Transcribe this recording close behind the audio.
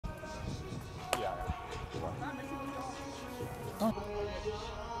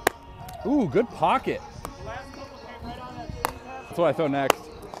Ooh, good pocket. That's what I throw next.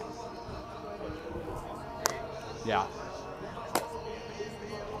 Yeah.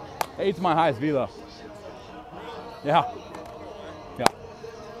 8's my highest velo. Yeah. Yeah.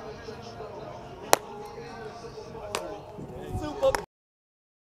 Super.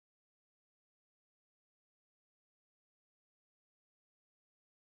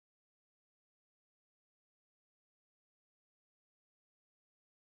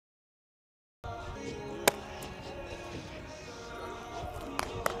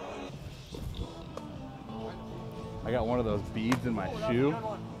 I got one of those beads in my shoe,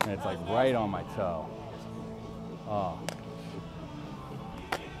 and it's like right on my toe. Oh.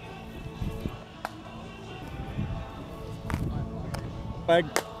 Leg.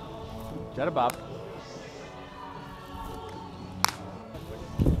 Jetta bop.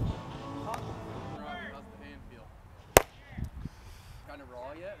 Kind of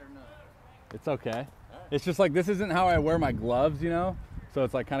raw yet or no? It's okay. It's just like, this isn't how I wear my gloves, you know? So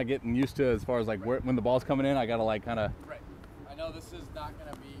it's like kind of getting used to, as far as like when the ball's coming in, I gotta like kind of. Right. I know this is not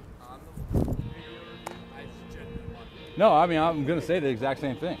gonna be on the video. I just genuinely want to. No, I mean, I'm gonna say the exact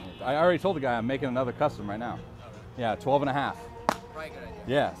same thing. I already told the guy I'm making another custom right now. Yeah, 12 and a half. Right, good idea.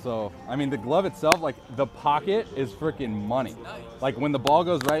 Yeah, so, I mean, the glove itself, like, the pocket is freaking money. Nice. Like, when the ball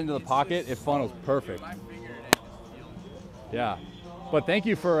goes right into the pocket, it funnels perfect. My finger it ain't just feeling. Yeah. But thank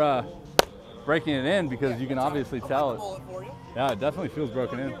you for breaking it in, because you can obviously tell it. Bullet for you. Yeah, it definitely feels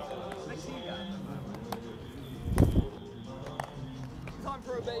broken in. 16 guy. He's on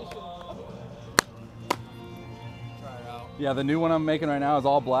probation. Try it out. Yeah, the new one I'm making right now is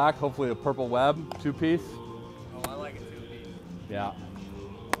all black, hopefully a purple web, 2-piece. Oh, I like it too. Yeah.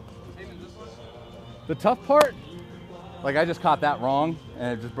 Even this one? The tough part, like, I just caught that wrong,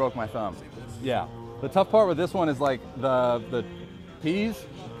 and it just broke my thumb. Yeah. The tough part with this one is, like, the piece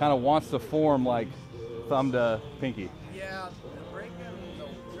kind of wants to form, like, thumb to pinky. Yeah, the break in the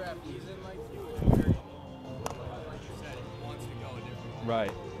trapeze in like you is very, like you said, it wants to go a different way.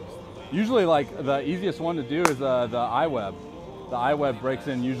 Right. Usually, like, the easiest one to do is the iWeb. The iWeb breaks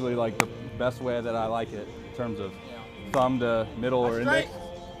in usually, like, the best way that I like it in terms of thumb to middle or index.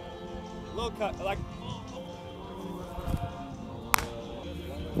 Little cut, like.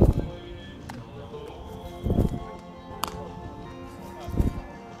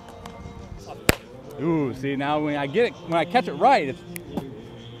 Ooh, see, now when I get it, when I catch it right, it's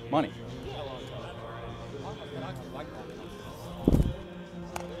money.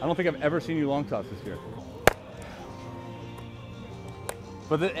 I don't think I've ever seen you long toss this year.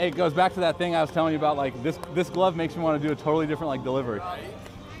 But it goes back to that thing I was telling you about, like, this glove makes me want to do a totally different, like, delivery. All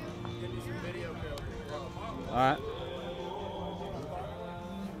right.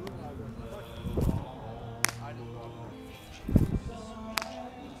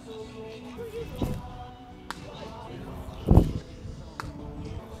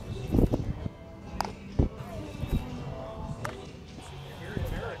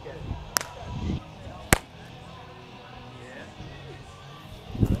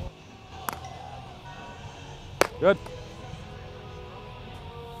 Good.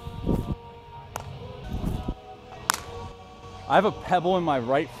 I have a pebble in my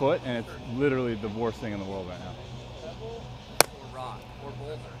right foot, and it's literally the worst thing in the world right now. Pebble or rock or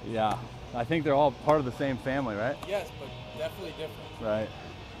boulder. Yeah, I think they're all part of the same family, right? Yes, but definitely different. Right.